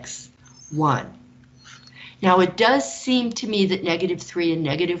minus x1. Now it does seem to me that -3 and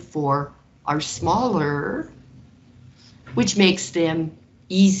 -4 are smaller, which makes them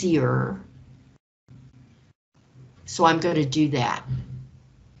easier. So I'm going to do that.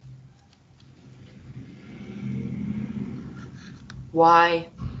 Y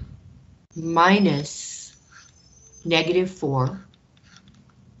minus -4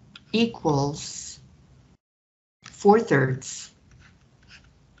 equals 4/3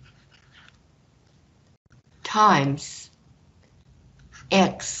 times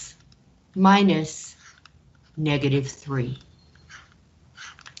x minus -3.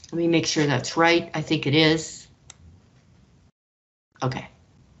 Let me make sure that's right. I think it is. Okay.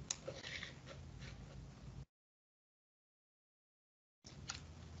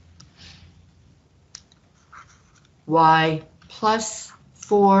 Y plus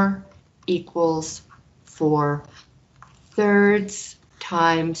 4 equals 4/3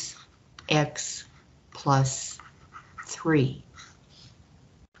 times x plus 3.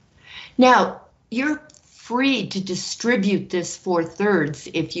 Now, you're free to distribute this 4/3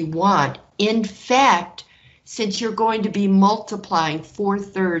 if you want. In fact, since you're going to be multiplying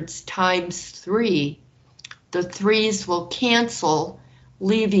 4/3 times 3, the 3's will cancel,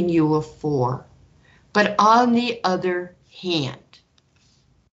 leaving you a 4. But on the other hand,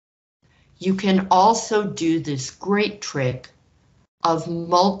 you can also do this great trick of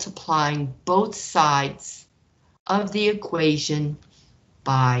multiplying both sides of the equation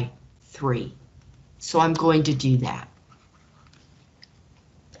by 3. So I'm going to do that.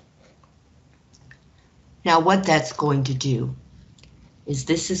 Now what that's going to do is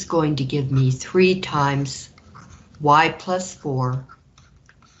this is going to give me 3 times y plus 4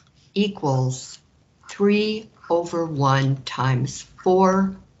 equals 3 over 1 times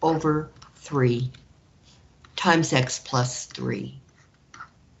 4 over 3 times x plus 3.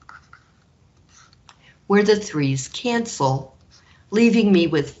 Where the 3's cancel, leaving me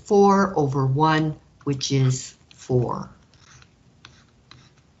with 4 over 1, which is 4.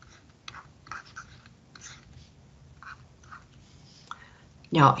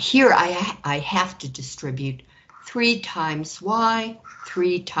 Now here I have to distribute 3 times y,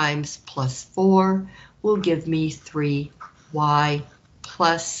 3 times plus 4 will give me 3y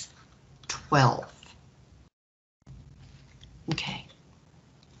plus 12. Okay.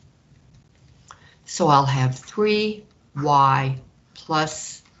 So I'll have 3y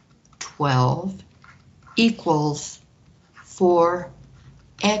plus 12 equals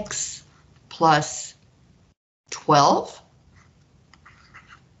 4x plus 12.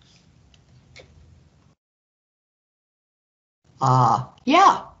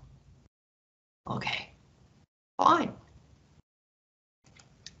 Yeah. Okay, fine.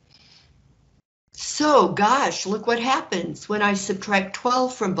 So, gosh, look what happens when I subtract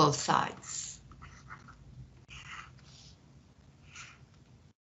 12 from both sides.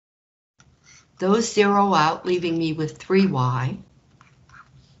 Those zero out, leaving me with 3y.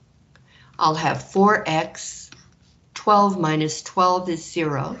 I'll have 4x, 12 minus 12 is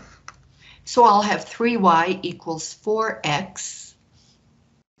 0. So I'll have 3y equals 4x,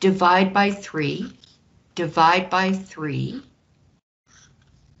 divide by 3, divide by 3.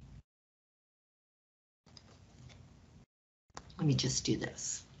 Let me just do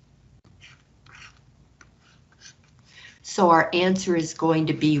this. So our answer is going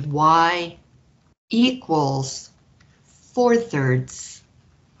to be y equals 4/3